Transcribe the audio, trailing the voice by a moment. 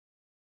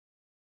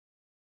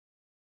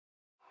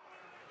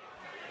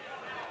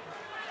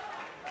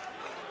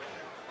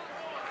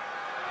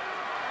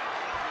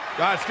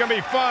Oh, it's going to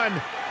be fun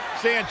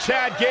seeing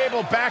Chad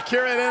Gable back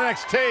here at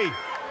NXT.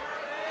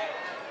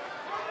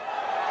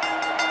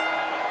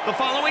 The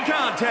following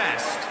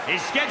contest is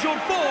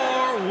scheduled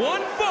for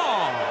one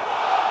fall.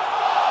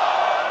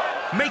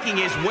 Making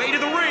his way to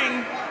the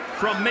ring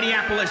from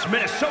Minneapolis,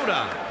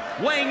 Minnesota,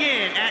 weighing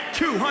in at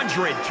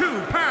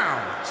 202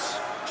 pounds,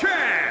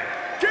 Chad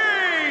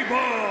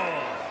Gable.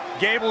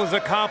 Gable has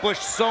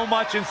accomplished so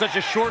much in such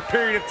a short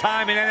period of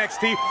time in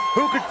NXT.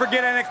 Who could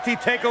forget NXT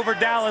TakeOver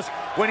Dallas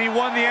when he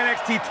won the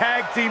NXT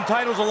Tag Team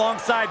titles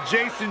alongside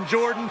Jason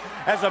Jordan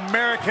as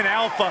American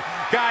Alpha?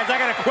 Guys, I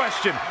got a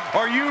question.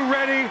 Are you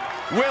ready,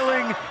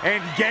 willing,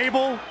 and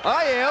Gable?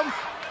 I am.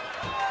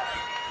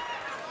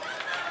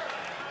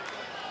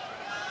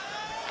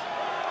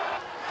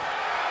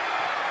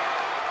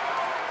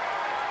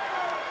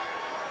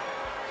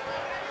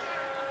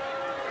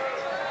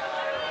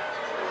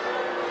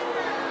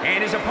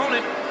 And his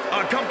opponent,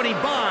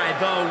 accompanied by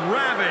the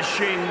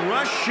ravishing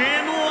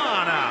Russian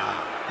Lana,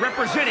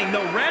 representing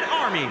the Red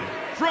Army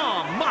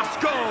from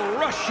Moscow,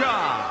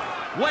 Russia,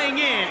 weighing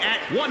in at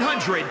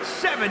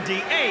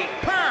 178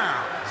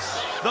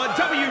 pounds, the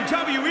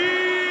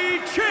WWE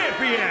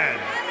Champion,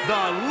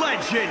 the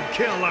Legend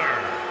Killer,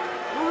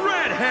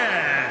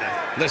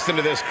 Redhead. Listen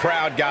to this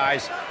crowd,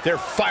 guys. They're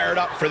fired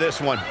up for this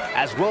one.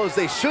 As well as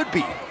they should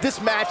be.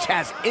 This match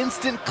has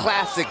instant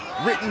classic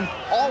written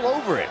all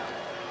over it.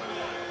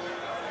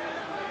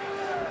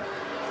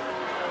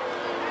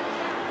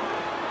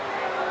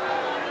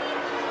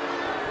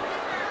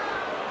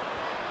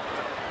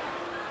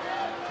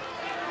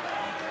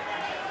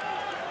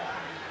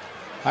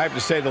 I have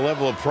to say the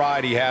level of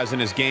pride he has in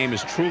his game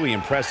is truly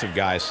impressive,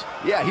 guys.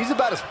 Yeah, he's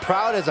about as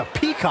proud as a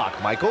peacock,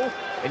 Michael.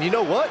 And you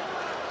know what?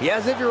 He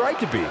has every right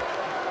to be.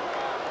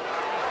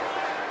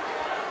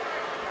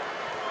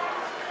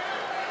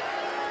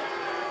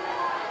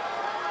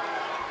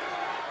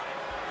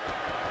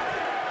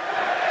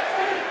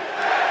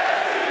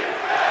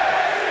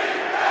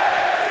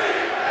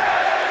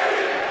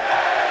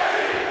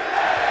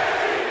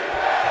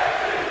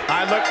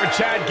 Look for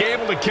Chad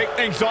Gable to kick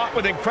things off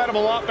with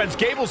incredible offense.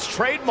 Gable's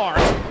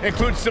trademarks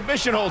include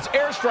submission holds,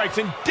 airstrikes,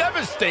 and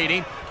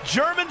devastating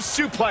German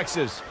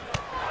suplexes.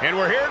 And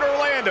we're here in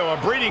Orlando, a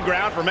breeding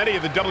ground for many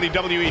of the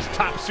WWE's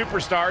top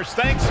superstars,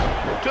 thanks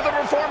to the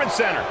Performance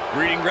Center.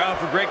 Breeding ground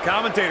for great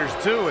commentators,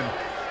 too.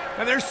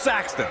 And there's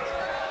Saxton.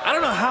 I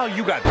don't know how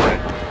you got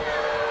bred.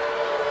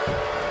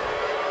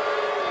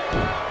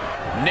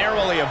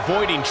 Narrowly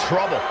avoiding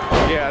trouble.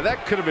 Yeah,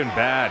 that could have been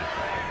bad.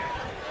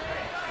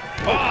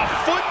 Oh,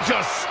 foot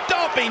just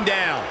stomping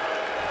down.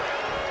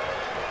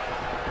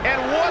 And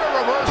what a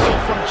reversal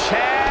from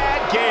Chad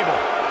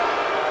Gable.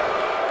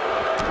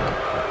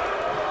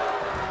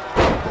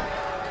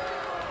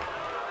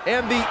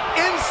 And the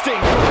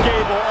instinct from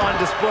Gable on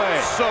display.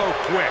 So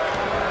quick.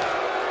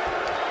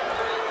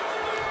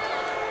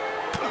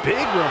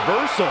 Big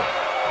reversal.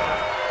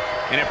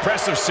 An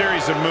impressive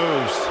series of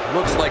moves.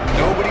 Looks like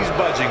nobody's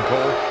budging,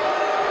 Cole.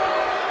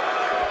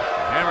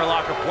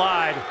 Hammerlock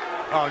applied.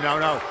 Oh, no,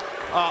 no.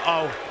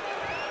 Uh-oh.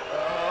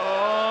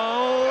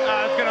 Oh,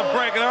 that's gonna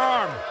break their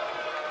arm.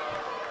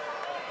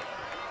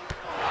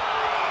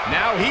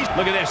 Now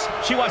look at this.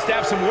 She wants to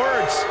have some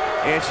words.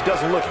 And she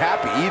doesn't look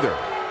happy either.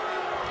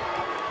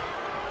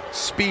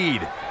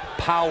 Speed,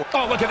 power.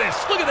 Oh, look at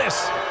this. Look at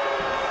this.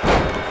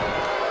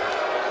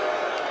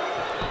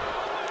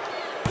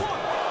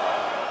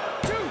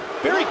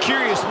 Very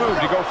curious move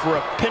to go for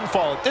a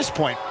pinfall at this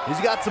point. He's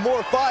got some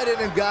more fight in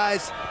him,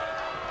 guys.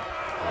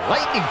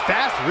 Lightning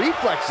fast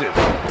reflexes.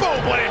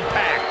 Boom, what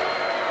impact.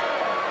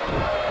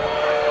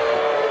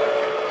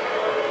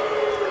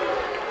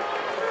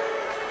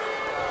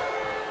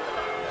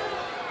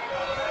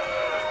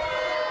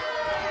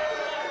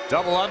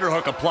 Double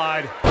underhook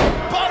applied.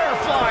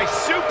 Butterfly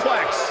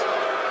suplex.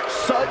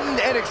 Sudden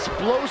and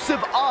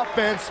explosive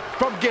offense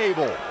from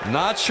Gable.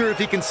 Not sure if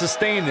he can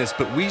sustain this,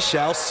 but we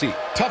shall see.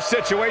 Tough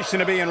situation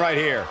to be in right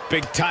here.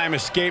 Big time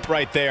escape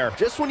right there.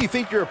 Just when you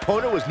think your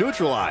opponent was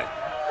neutralized.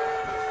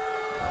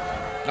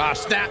 Ah,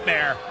 snap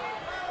there.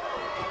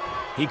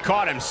 He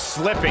caught him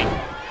slipping.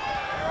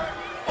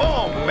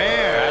 Oh,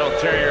 man. That'll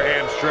tear your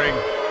hamstring.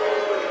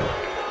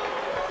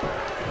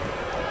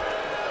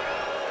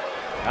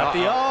 At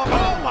the arm.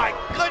 Oh, my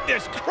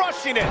goodness,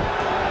 crushing it.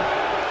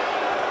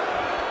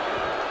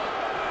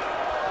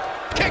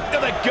 Kick to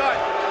the gut.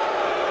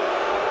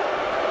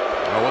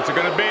 Oh, what's it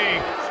going to be?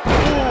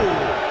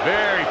 Ooh,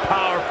 very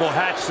powerful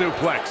hatch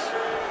suplex.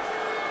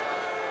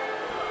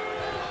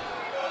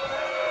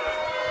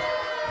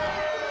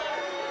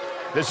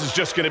 This is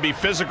just going to be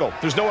physical.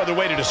 There's no other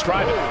way to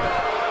describe it.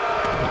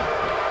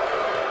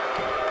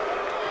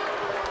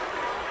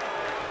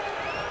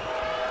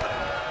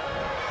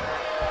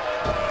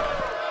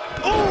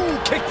 Ooh,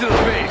 kick to the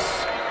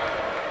face.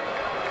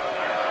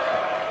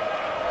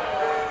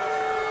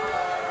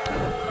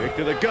 Kick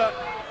to the gut.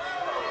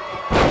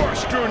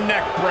 Corkscrew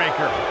neck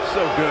breaker.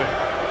 So good.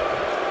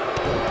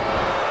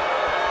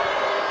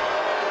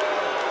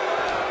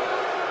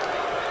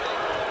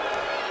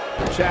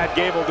 Chad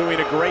Gable doing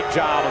a great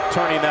job of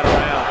turning that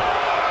around.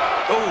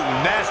 Oh,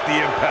 nasty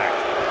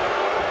impact.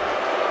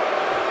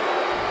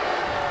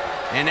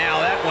 And now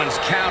that one's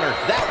countered.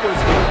 That was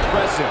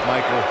impressive,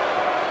 Michael.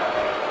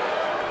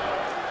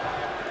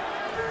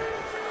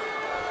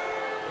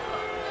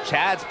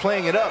 Chad's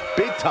playing it up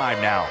big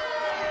time now.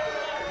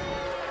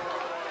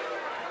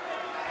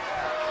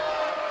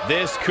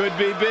 This could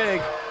be big.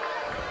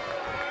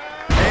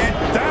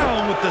 And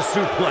down with the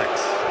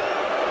suplex.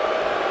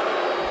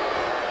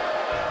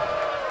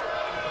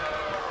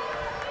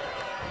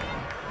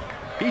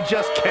 He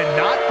just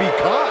cannot be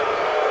caught.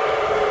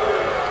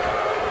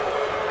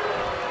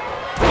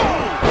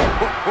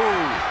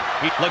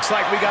 Looks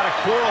like we got a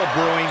quarrel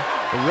brewing.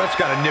 The ref's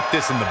got to nip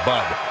this in the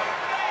bud.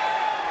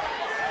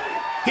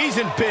 He's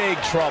in big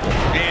trouble.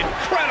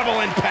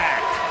 Incredible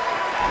impact.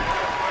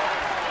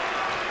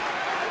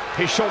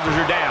 His shoulders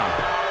are down.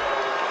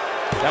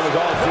 That was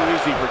all too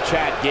easy for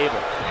Chad Gable.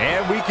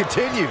 And we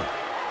continue.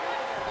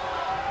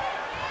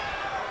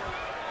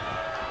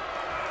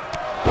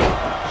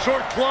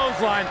 Short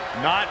clothesline,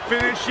 not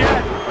finished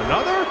yet.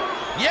 Another?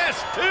 Yes,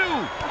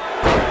 two.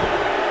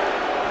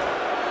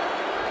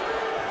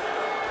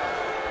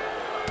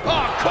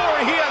 Oh,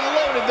 Corey, he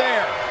unloaded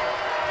there.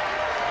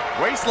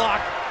 Waist lock.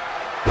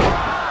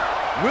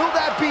 Will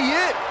that be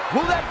it?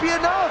 Will that be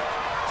enough?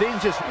 Things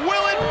just...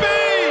 Will it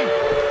be?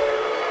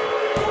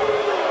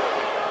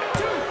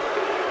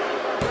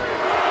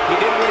 He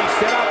did what he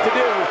set out to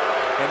do,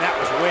 and that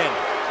was win.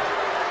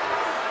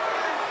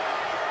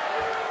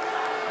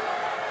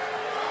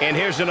 And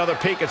here's another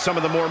peek at some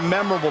of the more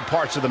memorable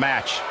parts of the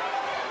match.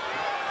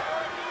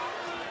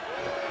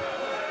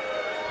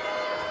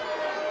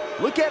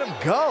 Look at him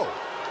go.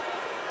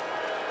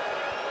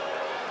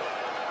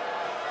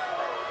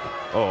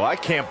 Oh, I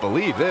can't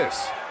believe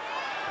this.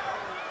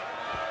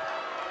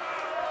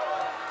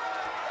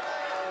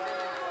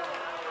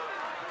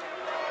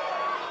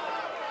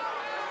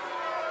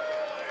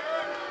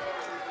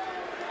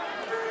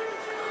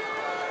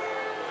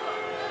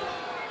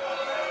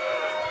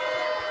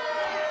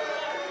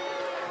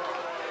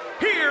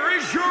 Here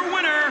is your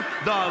winner,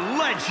 the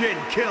Legend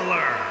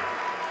Killer,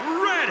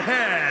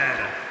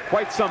 Redhead.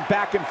 Quite some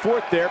back and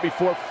forth there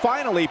before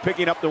finally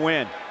picking up the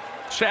win.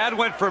 Chad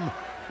went from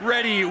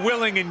ready,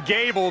 willing, and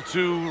Gable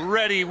to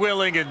ready,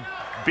 willing, and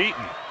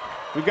beaten.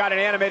 We've got an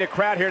animated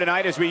crowd here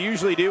tonight, as we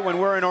usually do when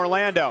we're in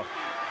Orlando.